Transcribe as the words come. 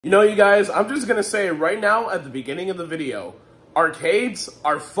You know, you guys, I'm just gonna say right now at the beginning of the video, arcades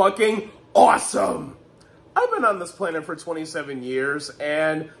are fucking awesome! I've been on this planet for 27 years,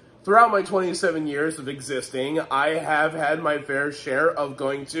 and throughout my 27 years of existing, I have had my fair share of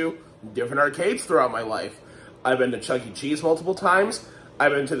going to different arcades throughout my life. I've been to Chuck E. Cheese multiple times,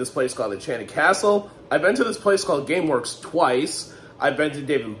 I've been to this place called Enchanted Castle, I've been to this place called GameWorks twice, I've been to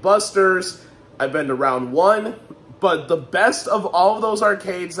Dave & Buster's, I've been to Round 1, but the best of all of those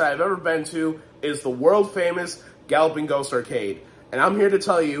arcades that I've ever been to is the world-famous Galloping Ghost Arcade. And I'm here to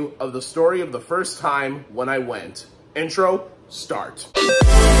tell you of the story of the first time when I went. Intro, start.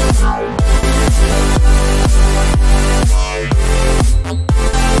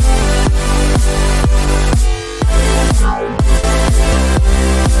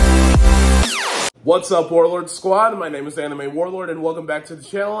 What's up, Warlord Squad? My name is Anime Warlord, and welcome back to the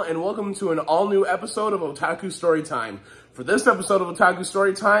channel, and welcome to an all-new episode of Otaku Storytime. For this episode of Otaku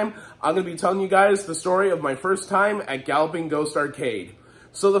Storytime, I'm going to be telling you guys the story of my first time at Galloping Ghost Arcade.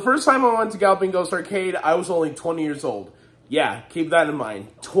 So the first time I went to Galloping Ghost Arcade, I was only 20 years old. Yeah, keep that in mind.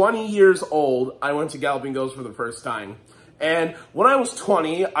 20 years old, I went to Galloping Ghost for the first time. And when I was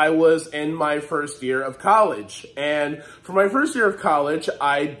 20, I was in my first year of college. And for my first year of college,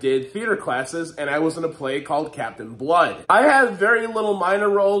 I did theater classes, and I was in a play called Captain Blood. I had very little minor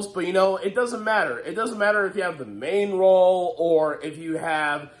roles, but you know, it doesn't matter. It doesn't matter if you have the main role, or if you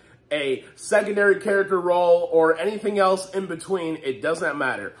have a secondary character role, or anything else in between. It doesn't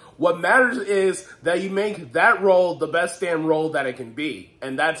matter. What matters is that you make that role the best damn role that it can be.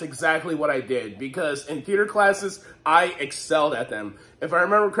 And that's exactly what I did, because in theater classes, I excelled at them. If I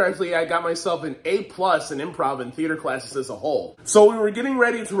remember correctly, I got myself an A+ in improv and theater classes as a whole. So we were getting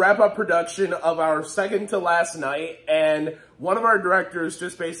ready to wrap up production of our second to last night, and one of our directors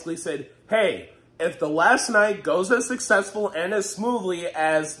just basically said, hey, if the last night goes as successful and as smoothly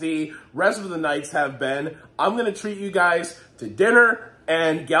as the rest of the nights have been, I'm going to treat you guys to dinner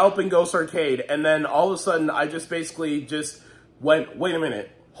and Galloping Ghost Arcade. And then all of a sudden, I just basically just went, wait a minute,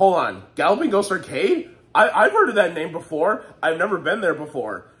 hold on, Galloping Ghost Arcade? I've heard of that name before. I've never been there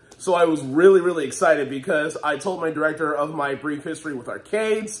before. So I was really, really excited because I told my director of my brief history with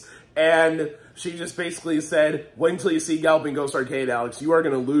arcades, and she just basically said, wait until you see Galloping Ghost Arcade, Alex. You are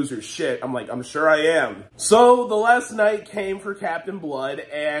going to lose your shit. I'm like, I'm sure I am. So the last night came for Captain Blood,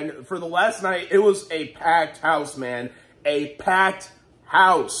 and for the last night, it was a packed house, man. A packed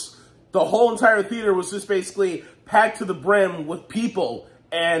house. The whole entire theater was just basically packed to the brim with people.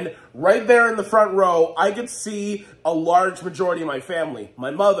 And right there in the front row, I could see a large majority of my family.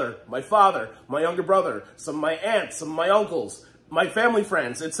 My mother, my father, my younger brother, some of my aunts, some of my uncles, my family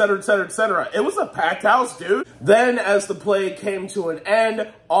friends, etc., etc., etc. It was a packed house, dude. Then, as the play came to an end,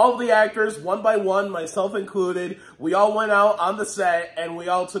 all of the actors, one by one, myself included, we all went out on the set, and we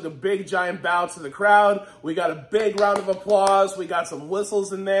all took a big, giant bow to the crowd. We got a big round of applause, we got some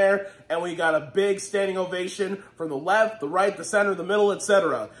whistles in there, and we got a big standing ovation from the left, the right, the center, the middle,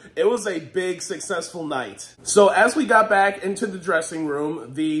 etc. It was a big, successful night. So, as we got back into the dressing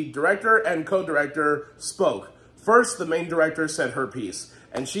room, the director and co-director spoke. First, the main director said her piece,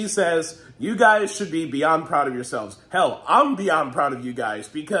 and she says, you guys should be beyond proud of yourselves. Hell, I'm beyond proud of you guys,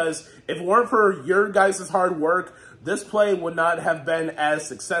 because if it weren't for your guys' hard work, this play would not have been as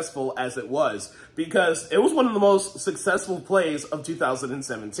successful as it was, because it was one of the most successful plays of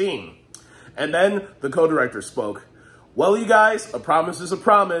 2017. And then the co-director spoke. Well, you guys, a promise is a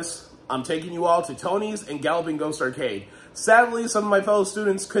promise. I'm taking you all to Tony's and Galloping Ghost Arcade. Sadly, some of my fellow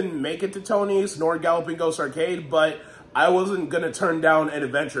students couldn't make it to Tony's nor Galloping Ghost Arcade, but I wasn't going to turn down an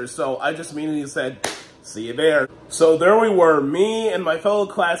adventure, so I just immediately said, see you there. So there we were, me and my fellow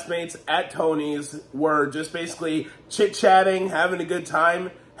classmates at Tony's were just basically chit-chatting, having a good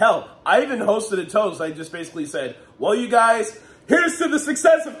time. Hell, I even hosted a toast. I just basically said, well, you guys, here's to the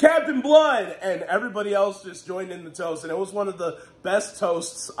success of Captain Blood! And everybody else just joined in the toast, and it was one of the best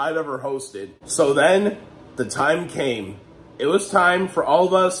toasts I've ever hosted. So then, the time came. It was time for all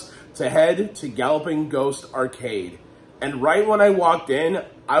of us to head to Galloping Ghost Arcade. And right when I walked in,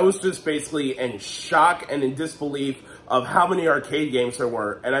 I was just basically in shock and in disbelief of how many arcade games there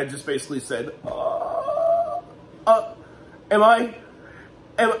were. And I just basically said, am I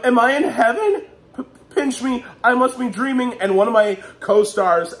in heaven? Pinch me, I must be dreaming. And one of my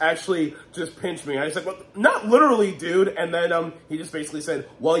co-stars actually just pinched me. I said, well, not literally, dude. And then he just basically said,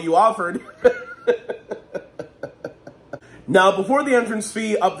 well, you offered. Now, before the entrance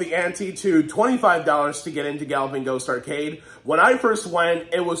fee upped the ante to $25 to get into Galloping Ghost Arcade, when I first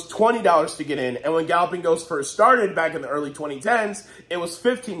went, it was $20 to get in. And when Galloping Ghost first started back in the early 2010s, it was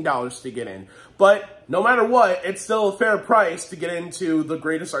 $15 to get in. But no matter what, it's still a fair price to get into the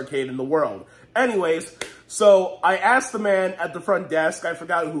greatest arcade in the world. Anyways, so I asked the man at the front desk, I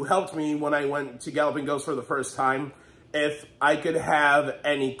forgot who helped me when I went to Galloping Ghost for the first time, if I could have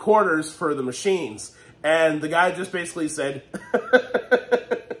any quarters for the machines. And the guy just basically said,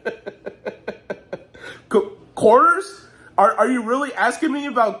 quarters? Are you really asking me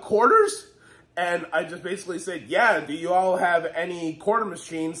about quarters? And I just basically said, yeah, do you all have any quarter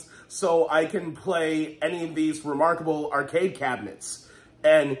machines so I can play any of these remarkable arcade cabinets?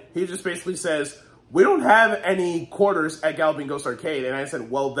 And he just basically says, we don't have any quarters at Galloping Ghost Arcade. And I said,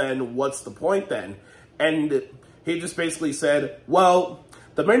 well, then what's the point then? And he just basically said, well,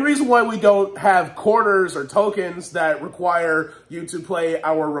 the main reason why we don't have quarters or tokens that require you to play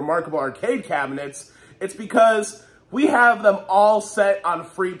our remarkable arcade cabinets, it's because we have them all set on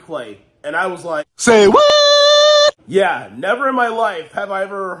free play. And I was like, say what? Yeah, never in my life have I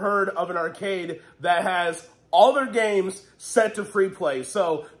ever heard of an arcade that has all their games set to free play.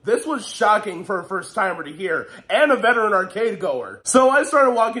 So this was shocking for a first timer to hear, and a veteran arcade goer. So I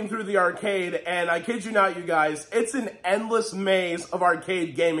started walking through the arcade, and I kid you not, you guys, it's an endless maze of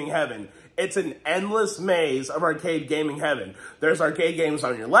arcade gaming heaven. It's an endless maze of arcade gaming heaven. There's arcade games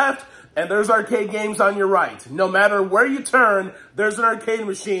on your left, and there's arcade games on your right. No matter where you turn, there's an arcade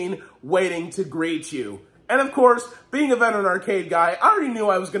machine waiting to greet you. And of course, being a veteran arcade guy, I already knew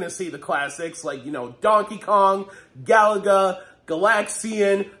I was going to see the classics like, you know, Donkey Kong, Galaga,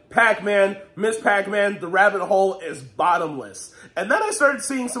 Galaxian, Pac-Man, Miss Pac-Man. The rabbit hole is bottomless. And then I started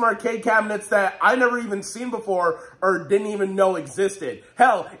seeing some arcade cabinets that I never even seen before or didn't even know existed.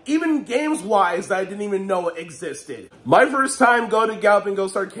 Hell, even games-wise that I didn't even know existed. My first time going to Galloping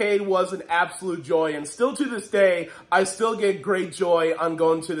Ghost Arcade was an absolute joy, and still to this day, I still get great joy on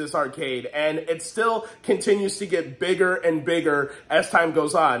going to this arcade, and it still continues to get bigger and bigger as time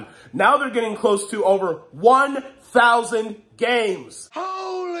goes on. Now they're getting close to over 1,000 games.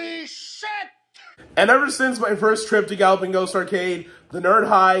 Holy shit! And ever since my first trip to Galloping Ghost Arcade, the nerd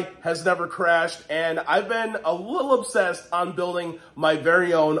high has never crashed, and I've been a little obsessed on building my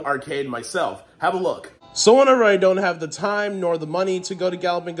very own arcade myself. Have a look. So whenever I don't have the time nor the money to go to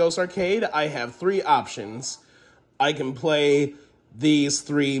Galloping Ghost Arcade, I have three options. I can play these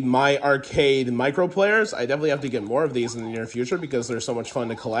three My Arcade micro players. I definitely have to get more of these in the near future because they're so much fun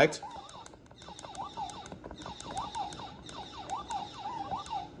to collect.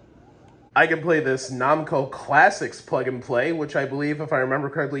 I can play this Namco Classics plug and play, which I believe, if I remember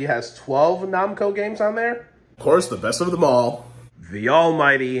correctly, has 12 Namco games on there. Of course, the best of them all, the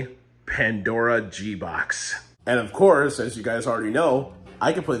almighty Pandora G-Box. And of course, as you guys already know,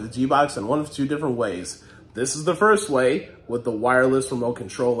 I can play the G-Box in one of two different ways. This is the first way, with the wireless remote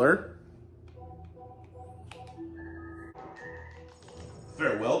controller.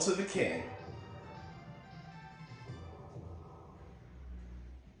 Farewell to the king.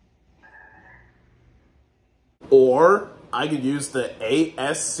 Or I could use the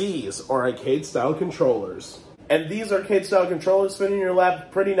ASCs, or arcade-style controllers. And these arcade-style controllers fit in your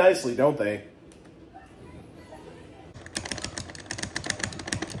lap pretty nicely, don't they?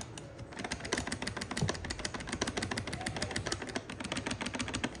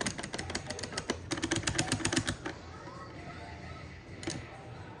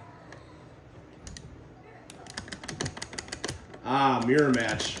 Ah, mirror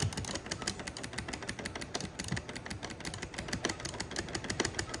match.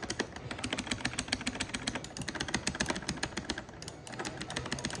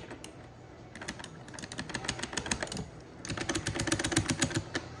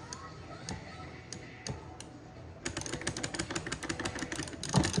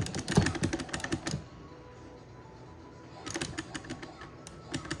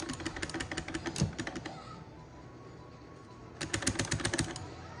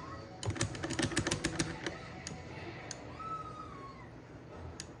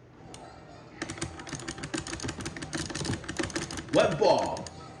 Wet ball.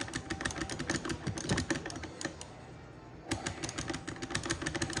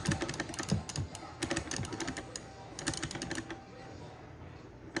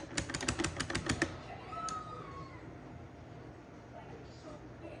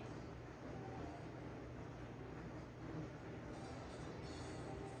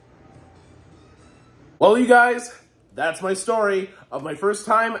 Well, you guys, that's my story of my first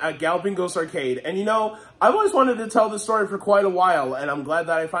time at Galloping Ghost Arcade. And you know, I've always wanted to tell this story for quite a while, and I'm glad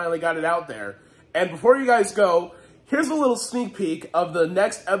that I finally got it out there. And before you guys go, here's a little sneak peek of the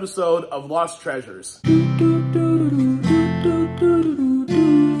next episode of Lost Treasures.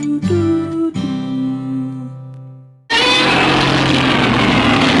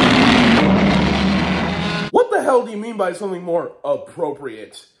 What the hell do you mean by something more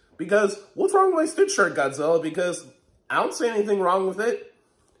appropriate? Because what's wrong with my Stitch shirt, Godzilla? Because I don't see anything wrong with it.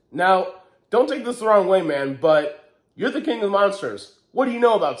 Now, don't take this the wrong way, man, but you're the king of monsters. What do you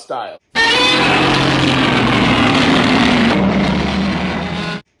know about style?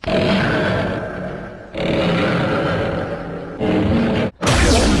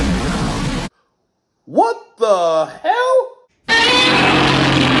 What the hell?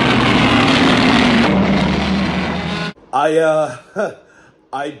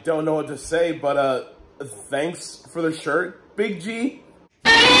 I don't know what to say, but, thanks for the shirt, Big G.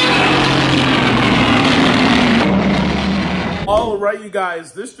 Alright, you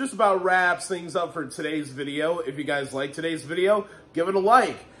guys, this just about wraps things up for today's video. If you guys like today's video, give it a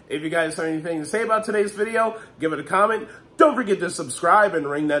like. If you guys have anything to say about today's video, give it a comment. Don't forget to subscribe and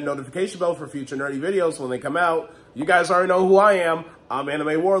ring that notification bell for future nerdy videos when they come out. You guys already know who I am. I'm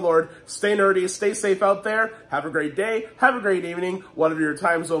Anime Warlord. Stay nerdy, stay safe out there. Have a great day, have a great evening, whatever your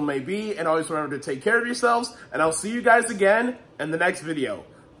time zone may be, and always remember to take care of yourselves, and I'll see you guys again in the next video.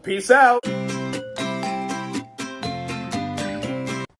 Peace out!